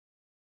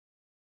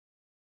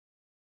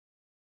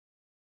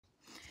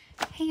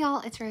Hey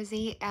y'all, it's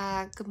Rosie.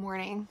 Good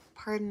morning.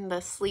 Pardon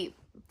the sleep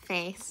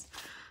face.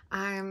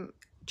 I'm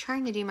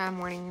trying to do my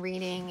morning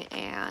reading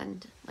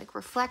and like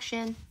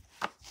reflection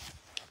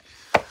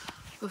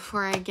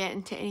before I get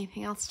into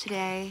anything else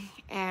today.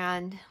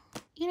 And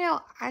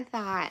I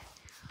thought,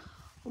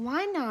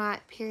 why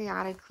not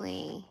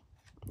periodically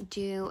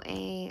do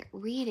a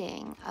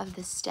reading of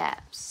the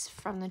steps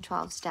from the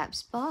 12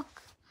 Steps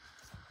book,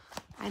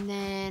 and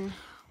then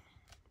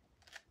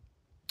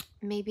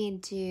maybe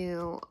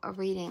do a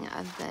reading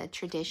of the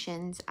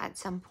traditions at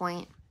some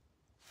point.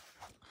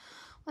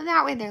 Well,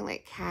 that way they're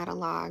like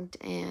cataloged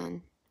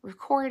and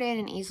recorded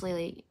and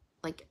easy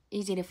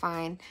to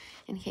find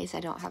in case I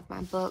don't have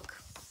my book.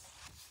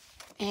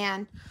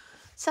 And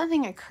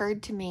something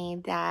occurred to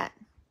me that,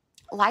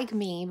 like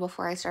me,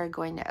 before I started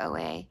going to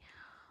OA,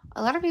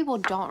 a lot of people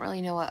don't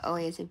really know what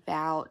OA is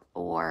about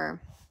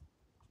or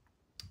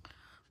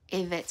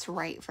if it's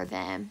right for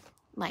them.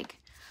 Like,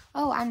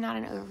 oh, I'm not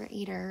an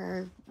overeater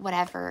or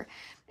whatever,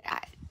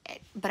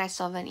 but I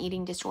still have an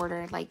eating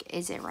disorder. Like,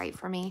 is it right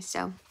for me?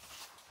 So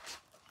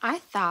I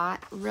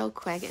thought, real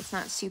quick, it's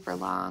not super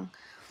long,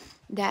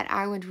 that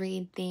I would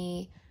read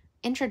the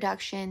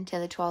introduction to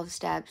the 12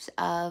 steps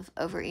of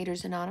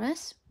Overeaters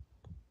Anonymous.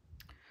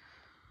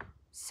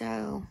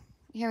 So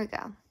here we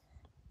go.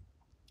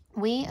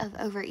 We of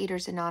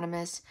Overeaters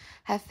Anonymous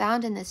have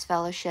found in this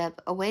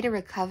fellowship a way to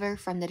recover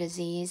from the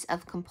disease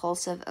of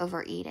compulsive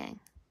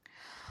overeating.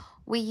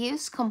 We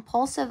use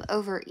compulsive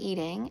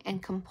overeating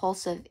and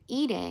compulsive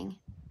eating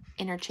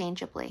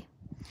interchangeably.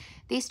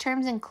 These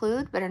terms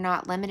include, but are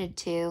not limited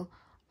to,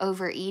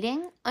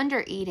 overeating,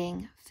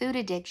 undereating, food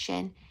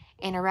addiction,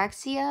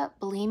 anorexia,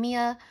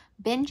 bulimia,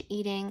 binge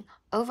eating,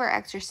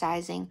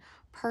 overexercising,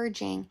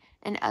 purging,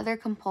 and other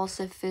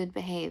compulsive food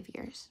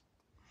behaviors.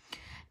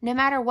 No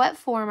matter what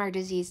form our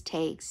disease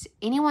takes,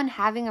 anyone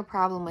having a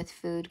problem with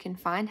food can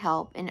find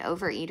help in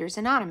Overeaters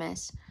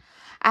Anonymous.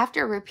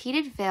 After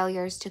repeated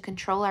failures to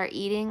control our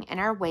eating and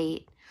our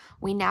weight,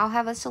 we now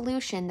have a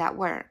solution that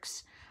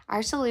works.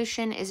 Our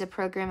solution is a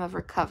program of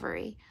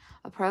recovery,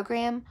 a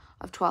program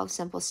of 12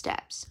 simple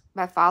steps.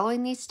 By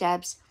following these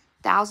steps,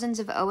 thousands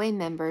of OA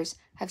members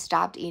have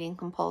stopped eating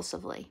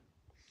compulsively.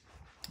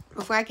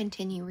 Before I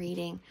continue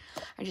reading,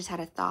 I just had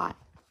a thought.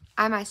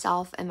 I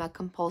myself am a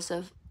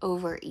compulsive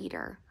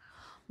overeater,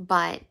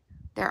 but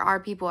there are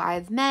people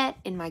I've met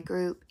in my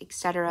group,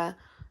 etc.,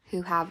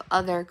 who have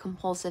other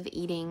compulsive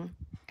eating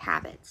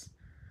habits.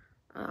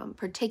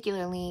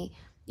 Particularly,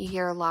 you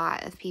hear a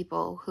lot of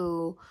people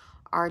who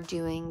are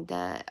doing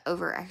the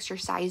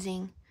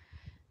over-exercising.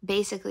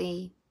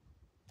 Basically,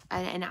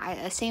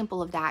 a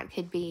sample of that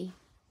could be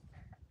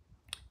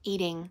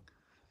eating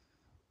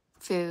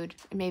food,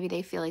 and maybe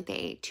they feel like they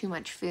ate too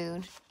much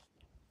food.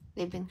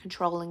 They've been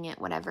controlling it,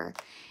 whatever.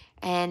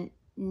 And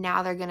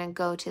now they're going to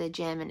go to the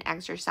gym and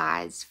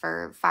exercise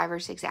for 5 or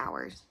 6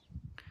 hours.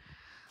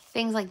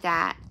 Things like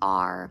that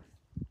are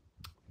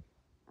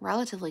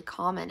relatively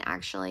common,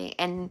 actually,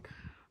 and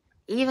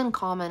even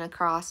common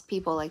across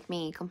people like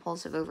me,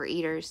 compulsive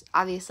overeaters.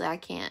 Obviously, I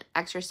can't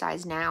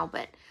exercise now,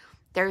 but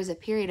there was a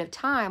period of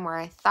time where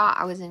I thought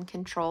I was in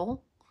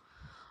control.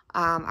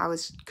 I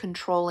was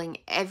controlling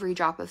every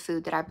drop of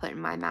food that I put in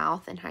my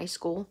mouth in high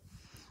school.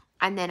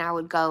 And then I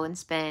would go and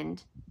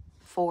spend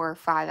 4 or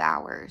 5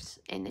 hours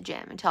in the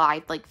gym until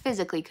I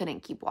physically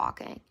couldn't keep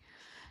walking.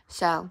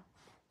 So,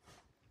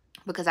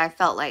 because I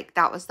felt like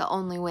that was the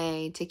only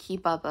way to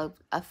keep up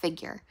a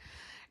figure.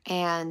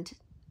 And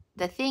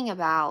the thing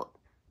about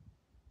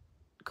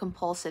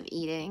compulsive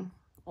eating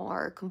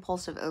or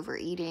compulsive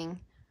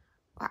overeating,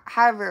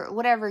 however,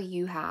 whatever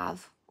you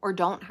have or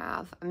don't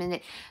have, I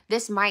mean,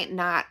 this might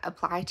not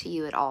apply to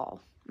you at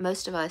all.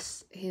 Most of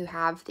us who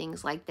have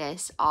things like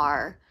this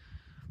are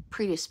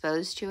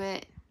predisposed to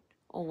it,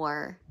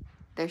 or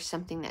there's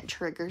something that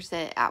triggers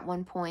it at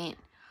one point,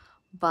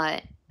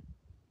 but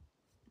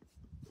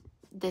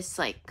this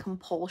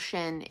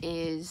compulsion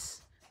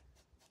is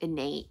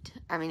innate.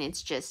 I mean,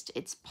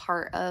 it's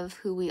part of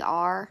who we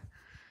are.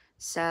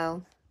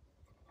 So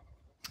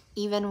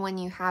even when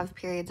you have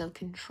periods of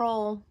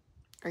control,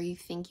 or you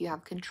think you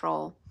have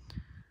control,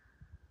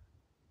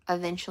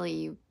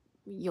 eventually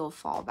you'll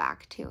fall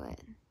back to it.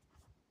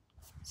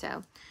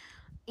 So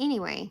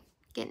anyway,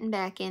 getting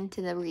back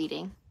into the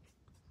reading.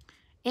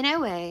 In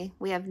OA,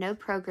 we have no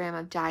program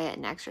of diet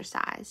and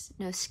exercise,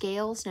 no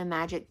scales, no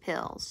magic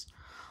pills.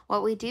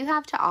 What we do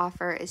have to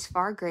offer is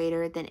far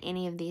greater than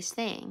any of these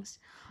things,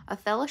 a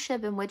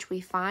fellowship in which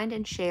we find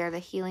and share the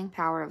healing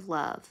power of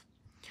love.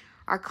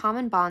 Our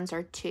common bonds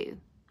are two: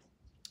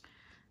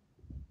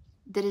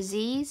 the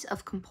disease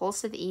of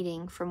compulsive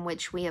eating from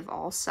which we have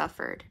all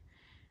suffered,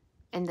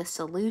 and the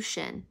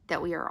solution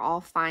that we are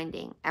all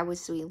finding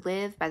as we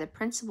live by the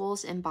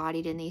principles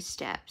embodied in these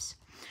steps.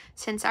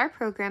 Since our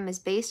program is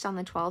based on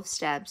the 12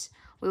 steps,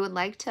 we would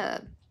like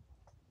to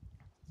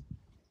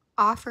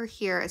offer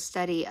here a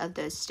study of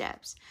those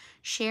steps,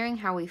 sharing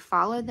how we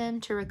follow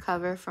them to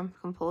recover from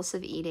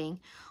compulsive eating.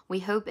 We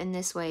hope in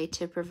this way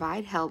to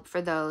provide help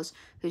for those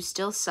who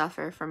still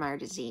suffer from our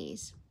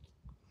disease.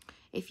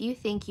 If you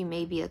think you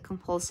may be a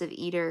compulsive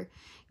eater,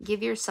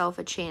 give yourself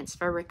a chance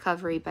for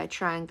recovery by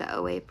trying the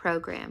OA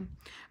program.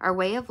 Our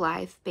way of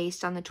life,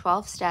 based on the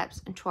 12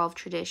 steps and 12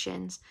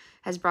 traditions,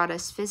 has brought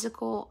us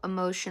physical,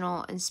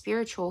 emotional, and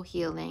spiritual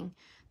healing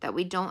that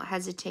we don't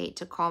hesitate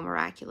to call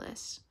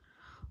miraculous.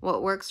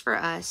 What works for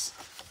us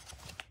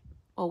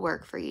will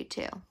work for you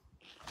too.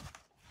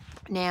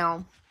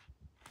 Now,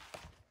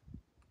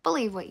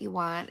 believe what you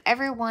want.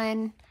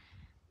 Everyone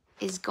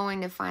is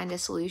going to find a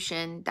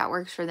solution that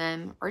works for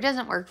them or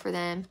doesn't work for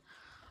them.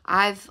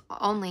 I've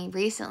only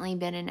recently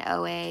been in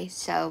OA,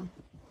 so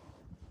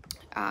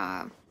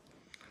I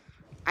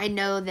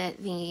know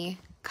that the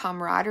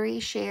camaraderie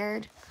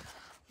shared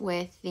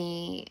with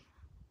the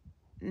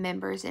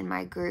members in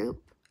my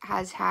group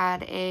has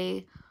had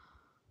a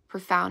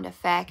profound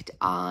effect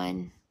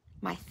on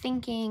my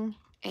thinking,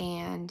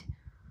 and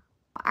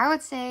I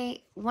would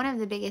say one of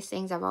the biggest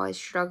things I've always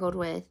struggled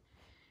with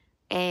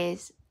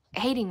is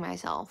hating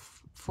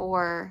myself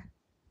for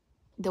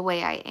the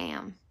way I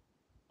am,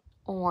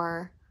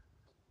 or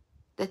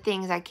the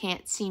things I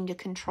can't seem to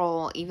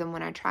control even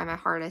when I try my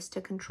hardest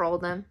to control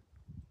them.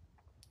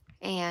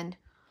 And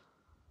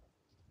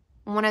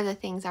one of the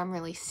things I'm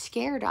really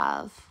scared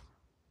of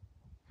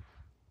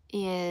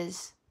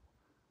is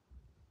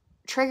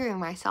triggering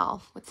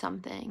myself with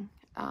something.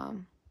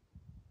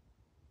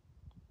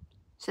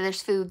 So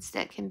there's foods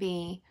that can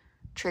be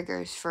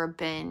triggers for a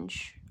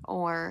binge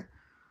or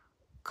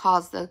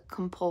cause the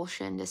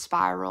compulsion to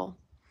spiral.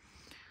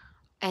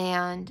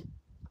 And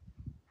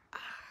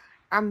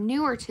I'm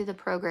newer to the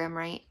program,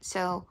 right?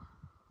 So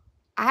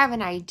I have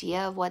an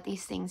idea of what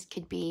these things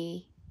could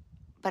be,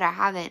 but I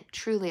haven't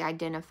truly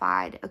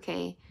identified,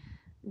 okay,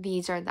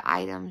 these are the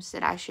items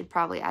that I should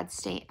probably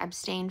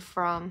abstain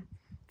from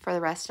for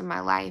the rest of my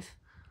life.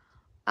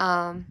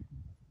 But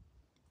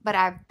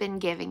I've been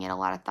giving it a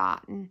lot of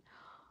thought, and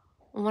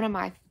one of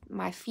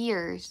my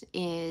fears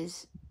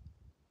is,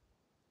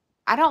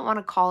 I don't want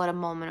to call it a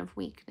moment of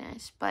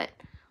weakness, but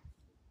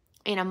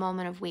in a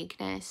moment of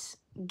weakness,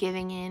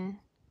 giving in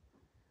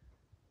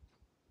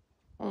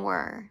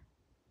or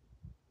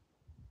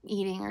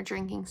eating or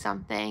drinking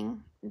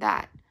something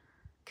that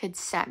could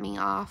set me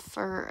off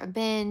for a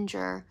binge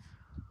or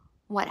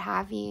what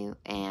have you,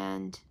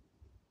 and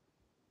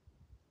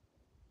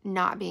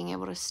not being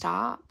able to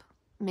stop,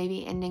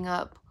 maybe ending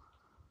up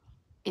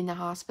in the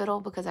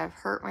hospital because I've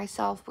hurt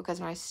myself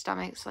because my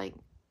stomach's like,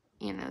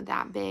 you know,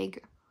 that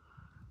big.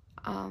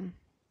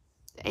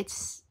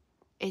 It's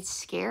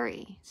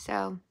scary.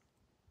 So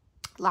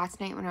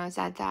last night when I was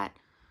at that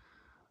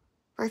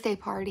birthday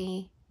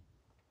party,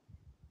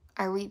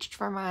 I reached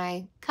for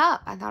my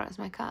cup. I thought it was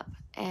my cup.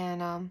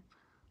 And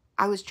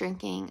I was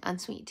drinking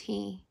unsweet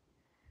tea.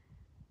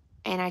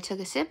 And I took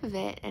a sip of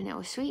it, and it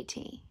was sweet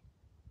tea.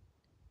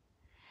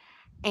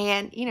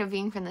 And, you know,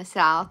 being from the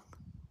South,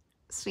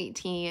 sweet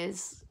tea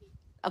is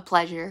a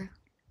pleasure.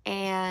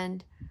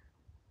 And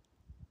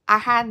I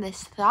had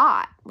this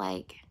thought,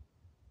 like,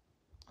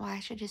 well,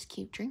 I should just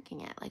keep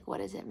drinking it. Like, what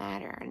does it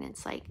matter? And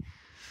it's like,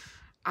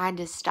 I had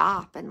to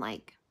stop, and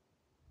like,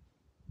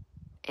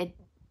 it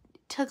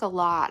took a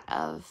lot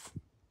of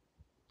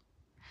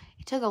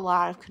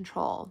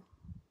control.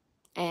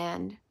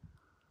 And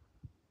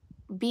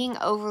being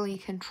overly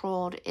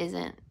controlled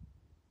isn't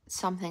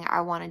something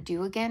I want to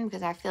do again,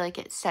 because I feel like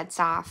it sets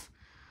off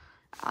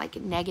like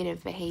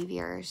negative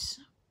behaviors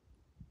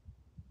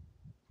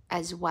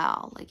as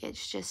well. Like,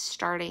 it's just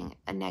starting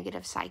a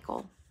negative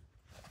cycle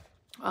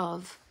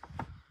of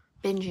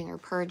binging or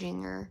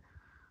purging or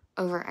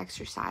over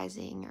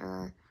exercising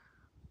or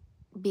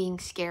being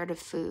scared of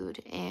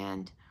food.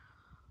 And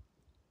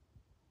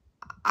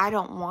I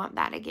don't want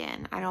that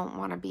again. I don't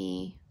want to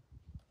be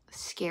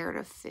scared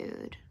of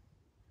food.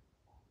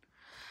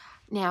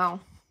 Now,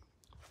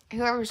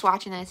 whoever's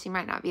watching this, you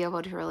might not be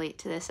able to relate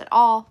to this at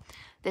all.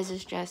 This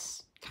is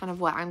just kind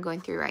of what I'm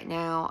going through right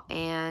now,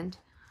 and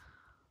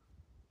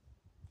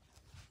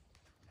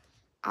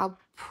I'll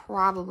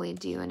probably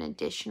do an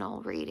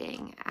additional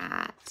reading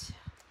at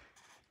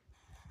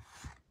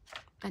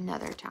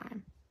another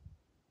time,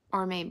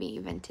 or maybe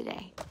even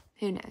today.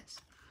 Who knows?